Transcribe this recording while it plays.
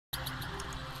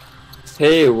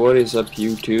Hey, what is up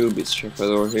YouTube? It's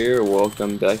Chefador here.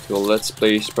 Welcome back to Let's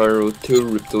Play Spyro 2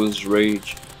 Ripto's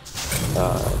Rage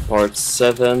Part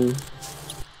 7.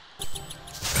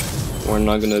 We're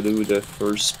not gonna do the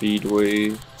first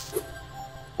speedway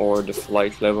or the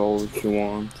flight level if you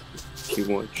want. If you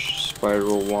watch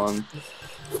Spyro 1.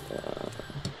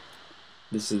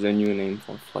 This is the new name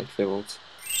for flight levels.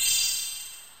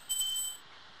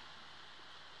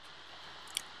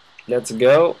 Let's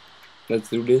go. Let's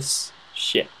do this.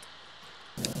 Shit.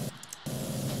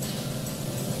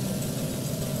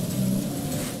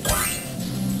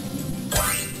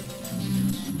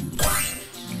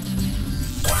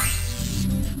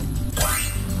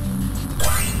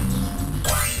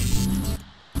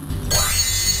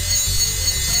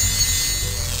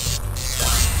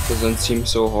 Doesn't seem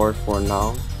so hard for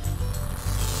now.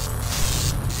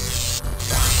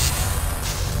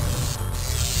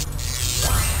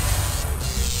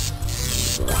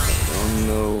 Oh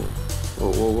no.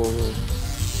 Whoa, whoa, whoa, whoa.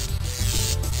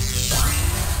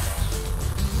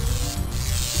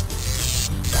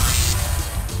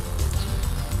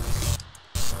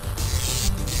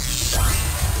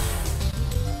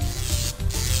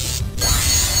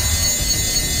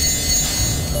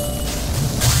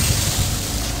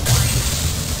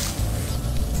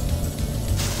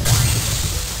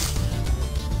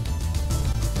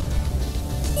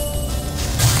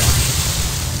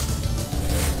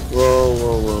 Whoa,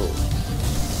 whoa, whoa.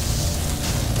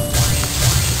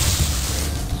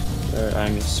 There, I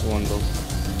missed one though.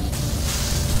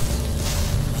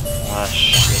 Ah,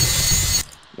 shit.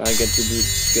 Now I get to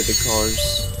get the cars.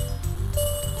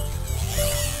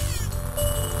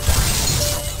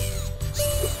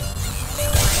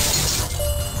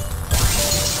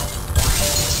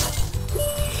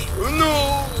 Oh no!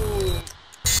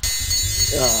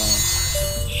 Ah,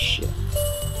 shit.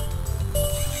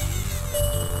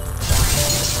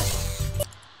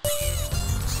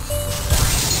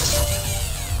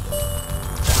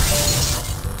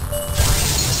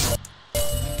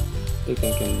 I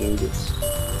think I can do this.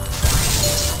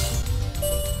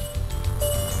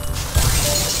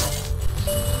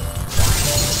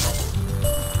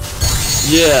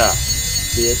 Yeah,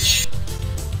 bitch.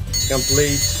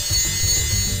 Complete.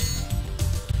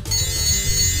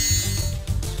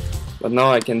 But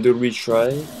now I can do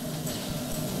retry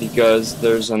because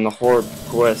there's an orb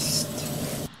quest.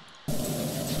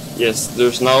 Yes,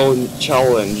 there's no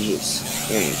challenges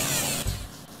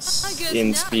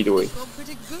in Speedway.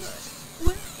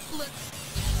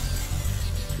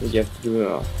 We have to do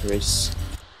a race.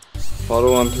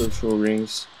 Follow on through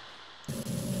rings.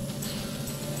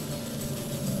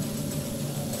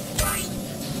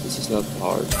 This is not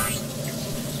hard.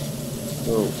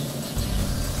 Oh.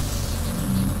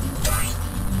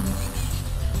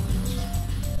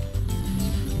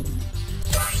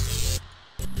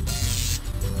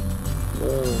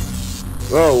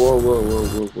 Whoa, whoa, whoa, whoa,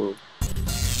 whoa, whoa.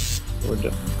 What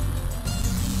the?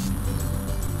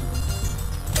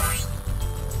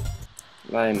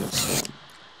 I missed one.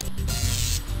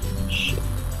 Shit.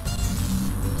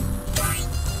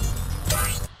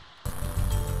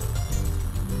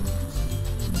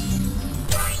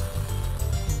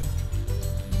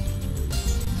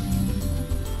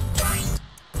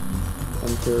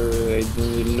 Hunter, I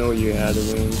didn't even know you had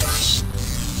wings.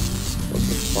 What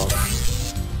the fuck?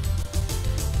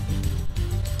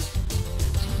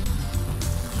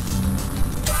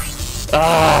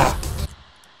 Ah!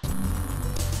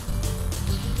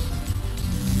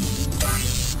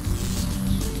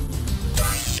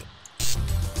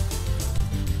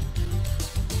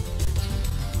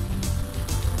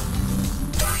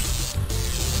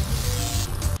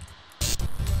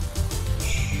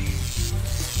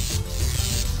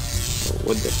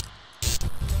 What the?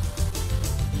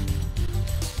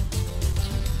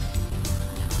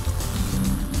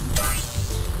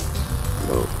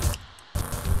 Whoa.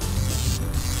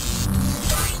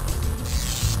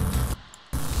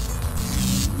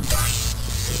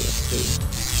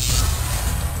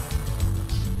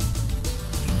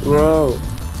 Whoa.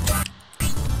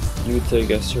 You take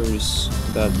a serious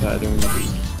bad pattern, dude.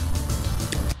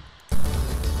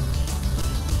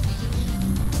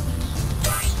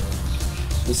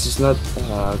 This is not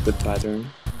a good pattern.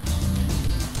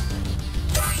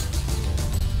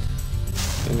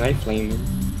 Can I flame him?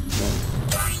 No.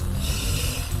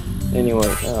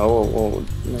 Anyway, oh,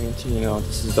 19, oh,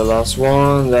 this is the last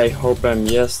one. I hope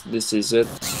yes, this is it.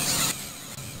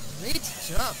 Great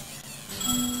job.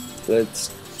 Let's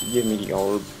give me the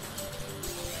orb.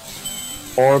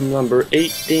 Orb number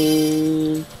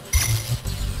 18.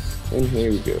 And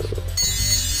here we go.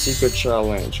 Secret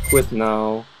challenge. Quit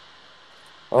now.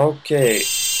 Okay,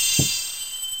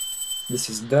 this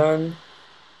is done.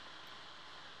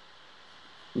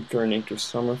 Returning to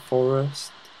Summer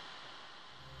Forest.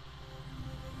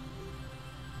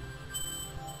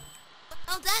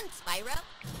 Well done, Spyro.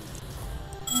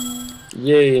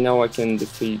 Yay, now I can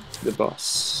defeat the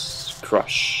boss.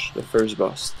 Crush, the first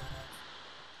boss.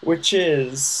 Which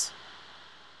is...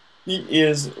 he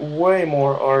is way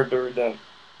more harder than...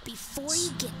 Before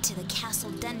you get to the castle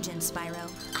dungeon,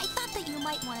 Spyro, I thought that you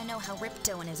might want to know how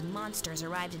Ripto and his monsters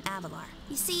arrived in Avalar.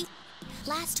 You see,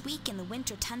 last week in the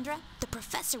winter tundra, the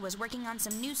professor was working on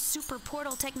some new super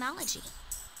portal technology.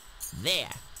 There.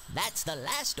 That's the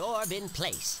last orb in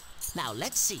place. Now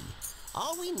let's see.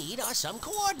 All we need are some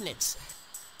coordinates.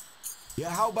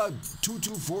 Yeah, how about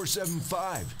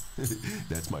 22475?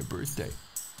 That's my birthday.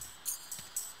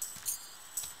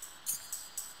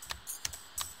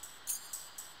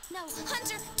 No,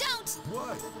 Hunter, don't!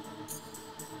 What?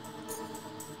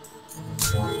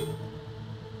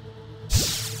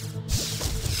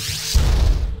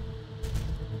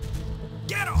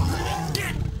 Get off me!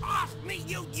 Get off me,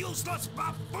 you useless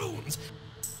buffoons!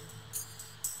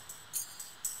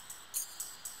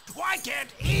 Why can't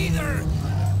either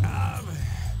of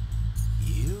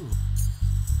you?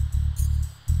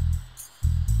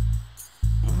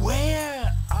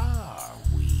 Where are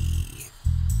we?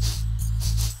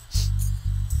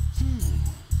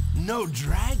 No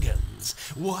dragons.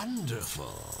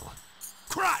 Wonderful.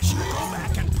 Crush, go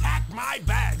back and pack my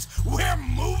bags. We're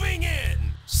moving in.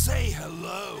 Say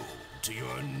hello to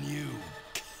your new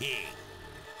king.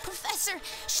 Professor,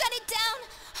 shut it down!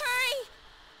 Hurry!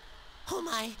 Oh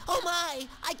my, oh my!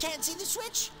 I can't see the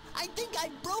switch! I think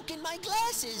I've broken my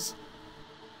glasses!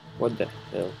 What the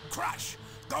hell? Crush,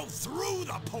 go through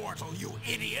the portal, you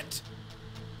idiot!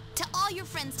 Tell all your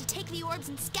friends to take the orbs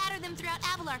and scatter them throughout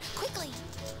Avalar, quickly!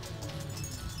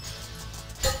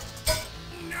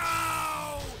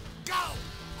 No! Go!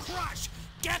 Crush,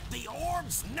 get the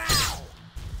orbs now!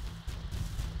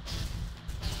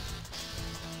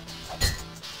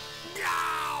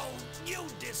 No! You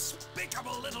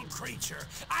despicable little creature!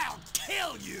 I'll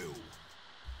kill you!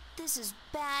 This is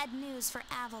bad news for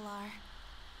Avalar.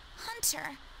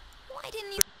 Hunter, why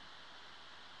didn't you...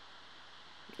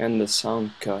 And the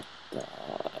sound cut.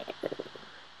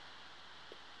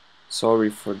 Sorry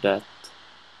for that.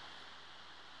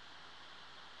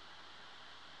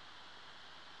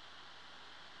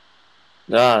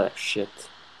 Ah, shit.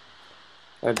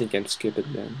 I think I can skip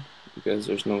it then, because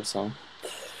there's no sound.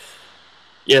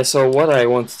 Yeah, so what I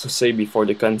wanted to say before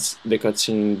the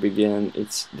cutscene began,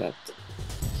 it's that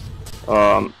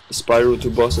Spyro 2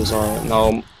 bosses are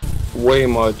now way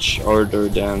much harder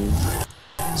than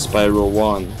Spyro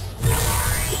 1.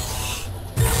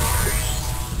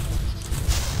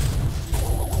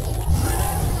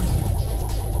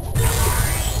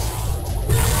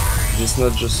 It's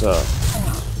not just a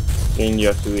thing you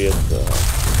have to hit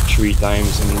 3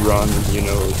 times and run, you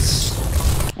know, it's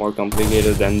more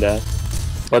complicated than that.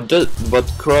 But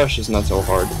Crush is not so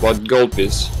hard, but Gulp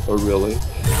is a really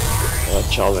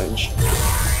challenge.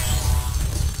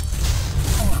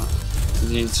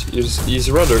 He's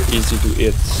rather easy to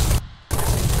hit.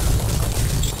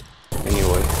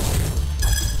 Anyway.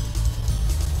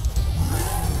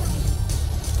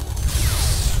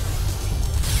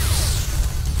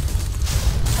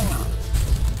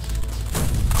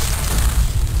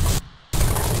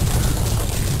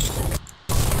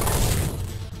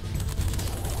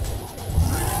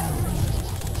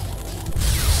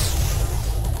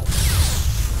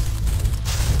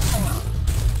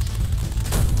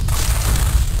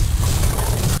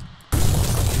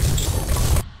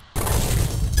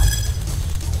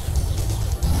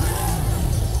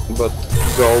 But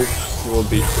Gulp will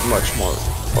be much more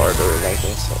harder, like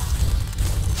I said.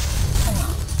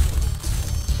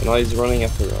 And now he's running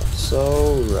after us.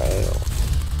 So rail.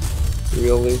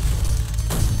 Really?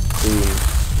 Boom.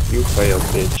 You failed,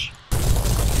 bitch.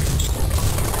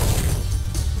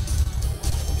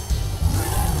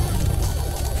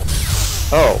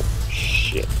 Oh,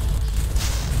 shit.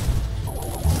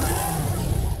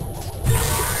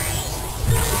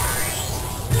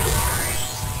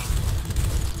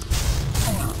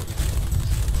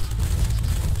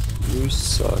 You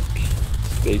suck,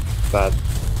 big fat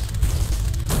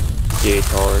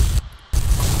gaitard.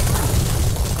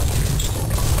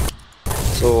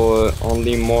 So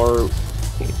only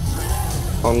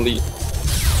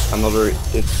another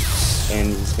hit,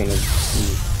 and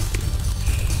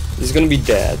he's gonna be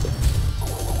dead.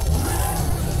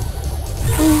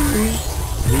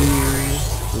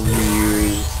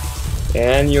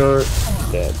 And you're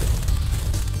dead.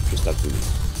 Just have to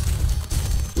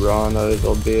run a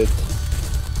little bit,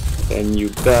 then you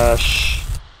bash,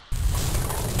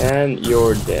 and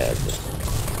you're dead.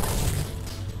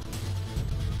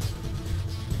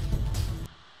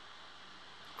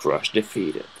 Crush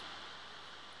defeated.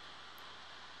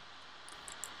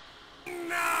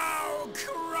 Now,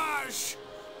 Crush!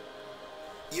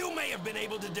 You may have been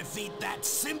able to defeat that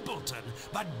simpleton,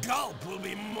 but Gulp will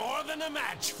be more than a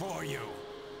match for you.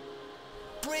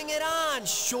 Bring it on,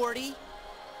 Shorty.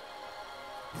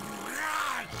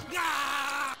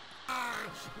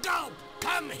 Gulp,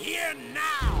 come here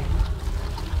now!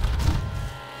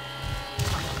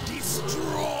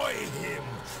 Destroy him,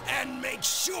 and make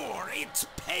sure it's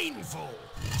painful.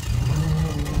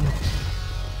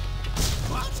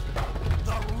 What?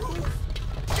 The roof?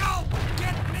 Gulp,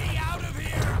 get me out of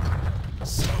here!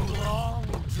 So long,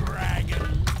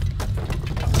 dragon.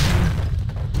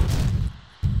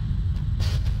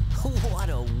 What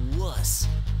a wuss.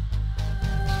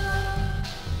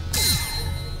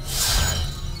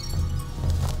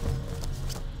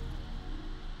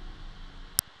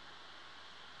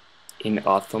 In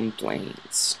Autumn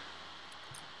Plains.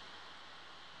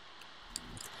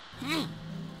 That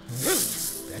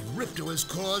Ripto has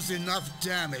caused enough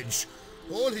damage.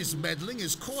 All his meddling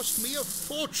has cost me a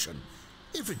fortune.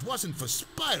 If it wasn't for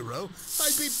Spyro,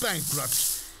 I'd be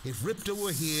bankrupt. If Ripto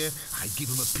were here, I'd give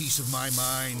him a piece of my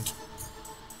mind.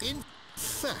 In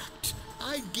fact,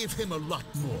 I'd give him a lot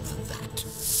more than that.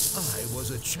 I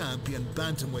was a champion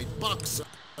bantamweight boxer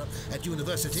at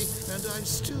university, and I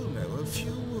still know a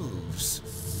few moves.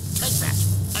 Take that,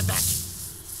 and that.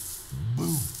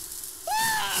 Boo.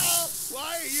 Ah!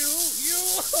 Why, you...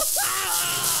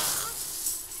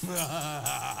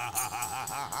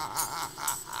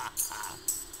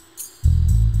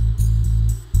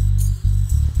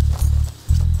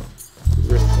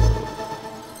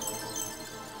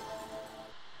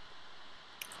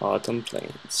 Autumn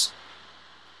Plains.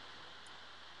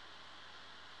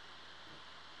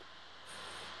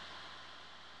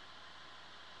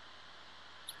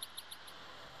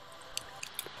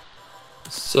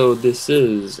 So this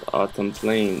is Autumn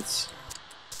Plains.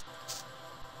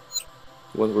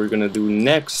 What we're gonna do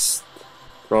next,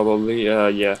 probably,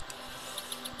 yeah.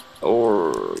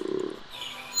 Or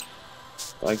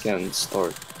I can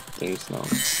start things now.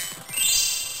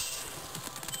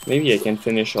 Maybe I can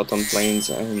finish Autumn Plains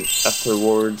and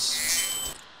afterwards,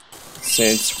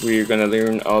 since we're gonna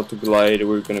learn how to glide,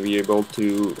 we're gonna be able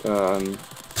to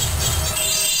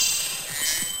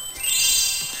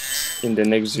in the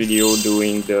next video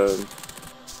doing the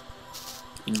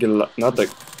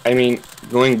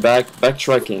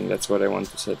backtracking, that's what I want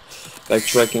to say.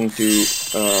 Backtracking to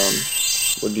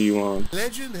what do you want?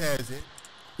 Legend has it.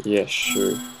 Yeah,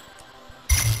 sure.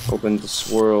 Open this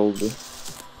world.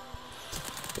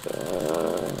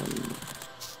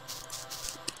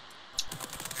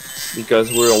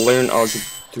 Because we'll learn how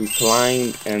to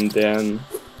climb, and then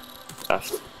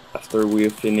after we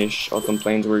finish Autumn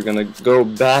Plains, we're gonna go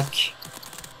back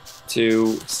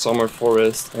to Summer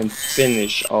Forest and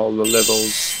finish all the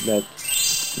levels that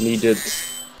needed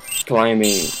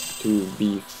climbing to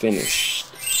be finished.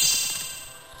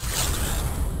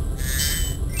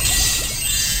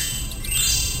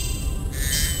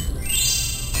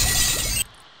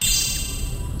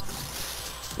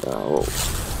 Oh.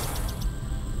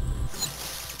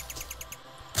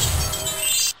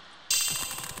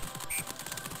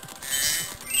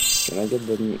 Can I get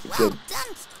the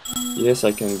Yes,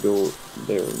 I can go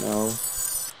there now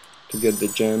to get the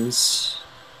gems.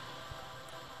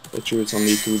 I'm sure it's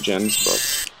only 2 gems,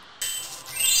 but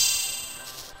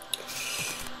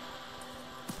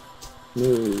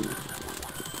no.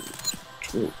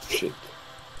 Oh shit.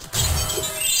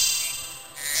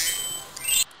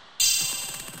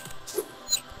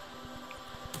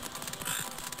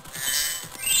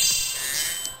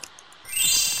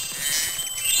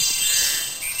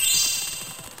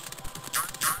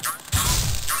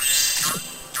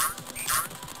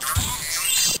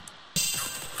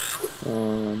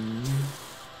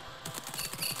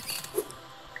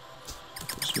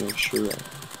 Just make sure I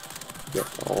get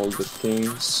all the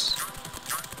things.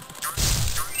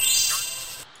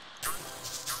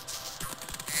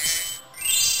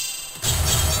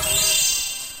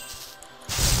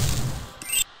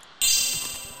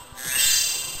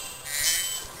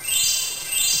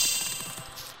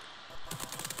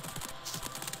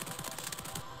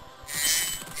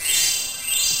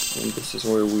 And this is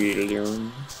where we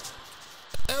learn.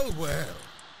 Oh well.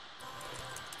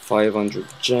 500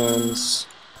 gems.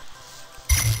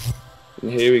 And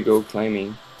here we go,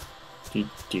 climbing.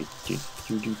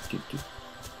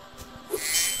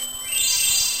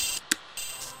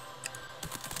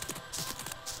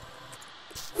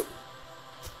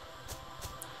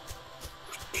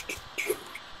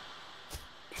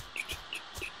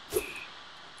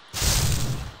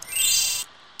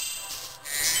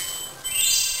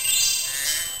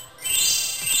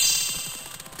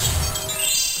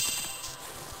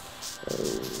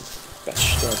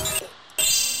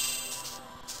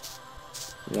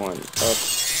 up.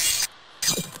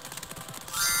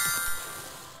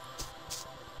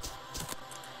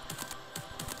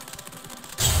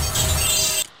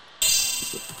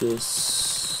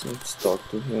 This. Let's talk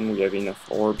to him. We have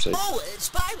enough orbs. Oh, it's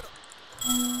Spyro.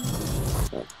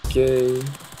 Okay.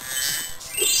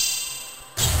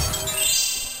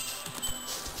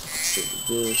 Do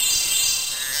this.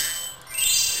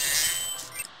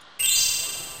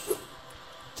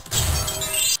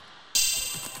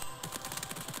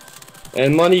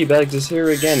 And Moneybags is here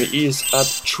again. He's at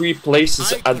 3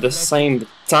 places at the same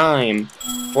time.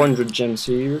 400 gems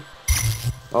here.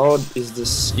 How is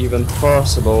this even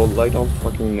possible? I don't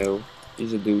fucking know.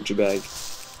 He's a douchebag.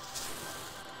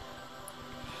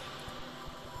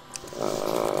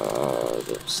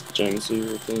 There's gems here,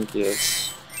 I think,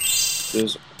 yes.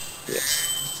 There's,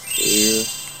 yes, here.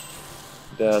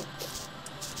 That.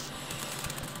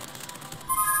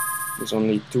 There's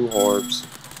only 2 orbs.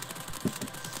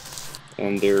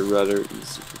 And they're rather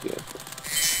easy to get.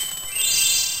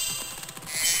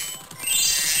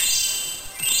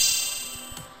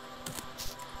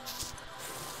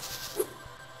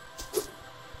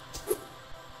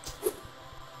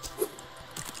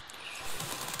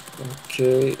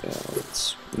 Okay,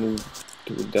 let's move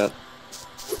to that.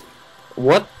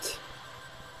 What?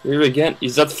 Here again?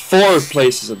 Is that 4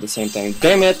 places at the same time?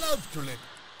 Damn it!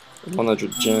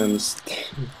 100 gems.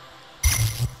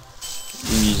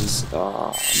 Jeez,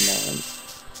 ah, man.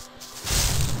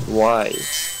 Why?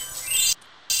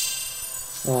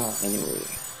 Ah, anyway.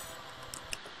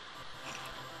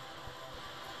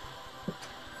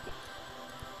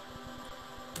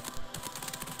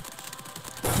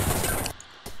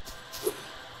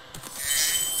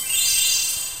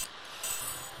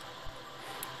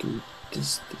 Do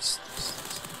this.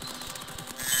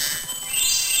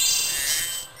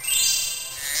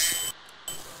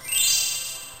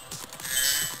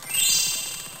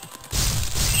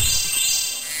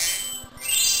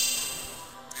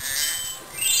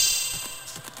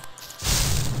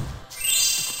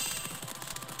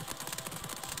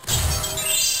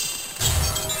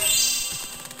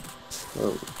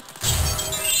 Oh.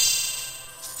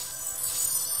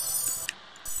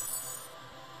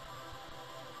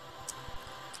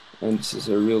 And this is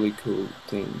a really cool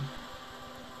thing.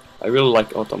 I really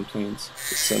like autumn plains.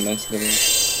 It's a nice level,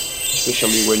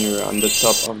 especially when you're on the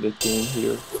top of the thing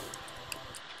here.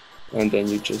 And then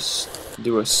you just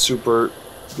do a super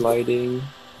gliding,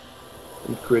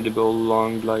 incredible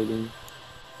long gliding.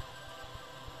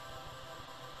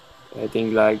 I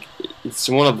think like it's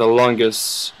one of the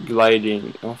longest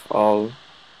gliding of all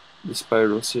the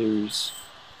Spyro series.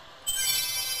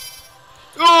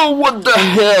 Oh, what the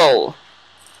hell!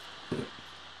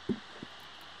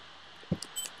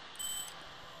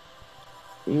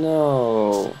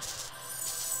 No.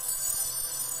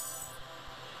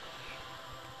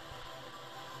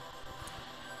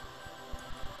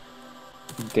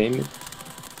 Damn it.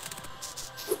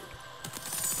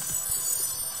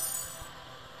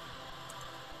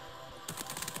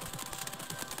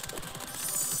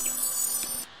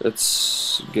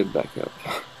 Let's get back up.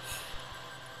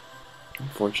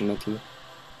 Unfortunately,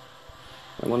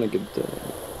 I want to get the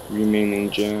remaining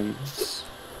gems.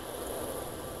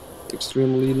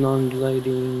 Extremely long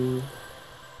gliding.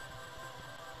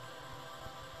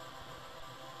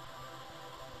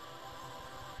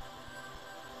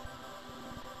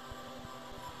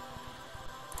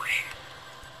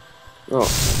 Oh,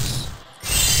 nice.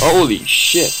 Holy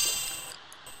shit!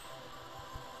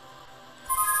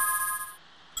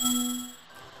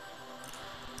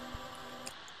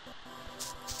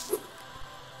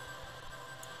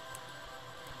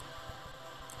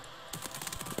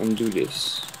 And do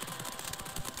this.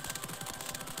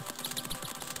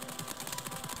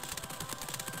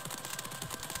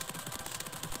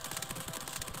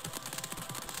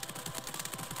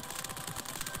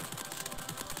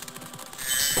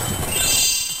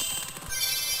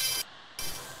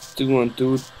 Two and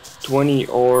two, 20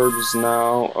 orbs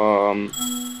now.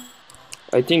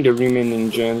 I think the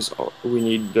remaining gems we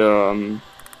need to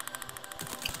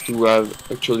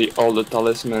have actually all the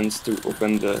talismans to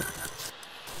open the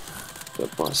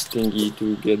boss thingy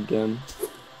to get them.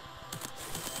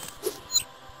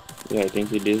 Yeah, I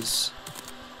think it is.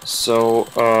 So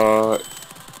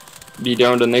be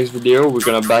there on the next video. We're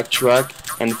gonna backtrack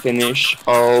and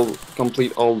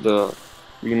complete all the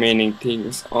remaining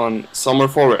things on Summer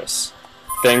Forest.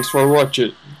 Thanks for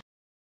watching.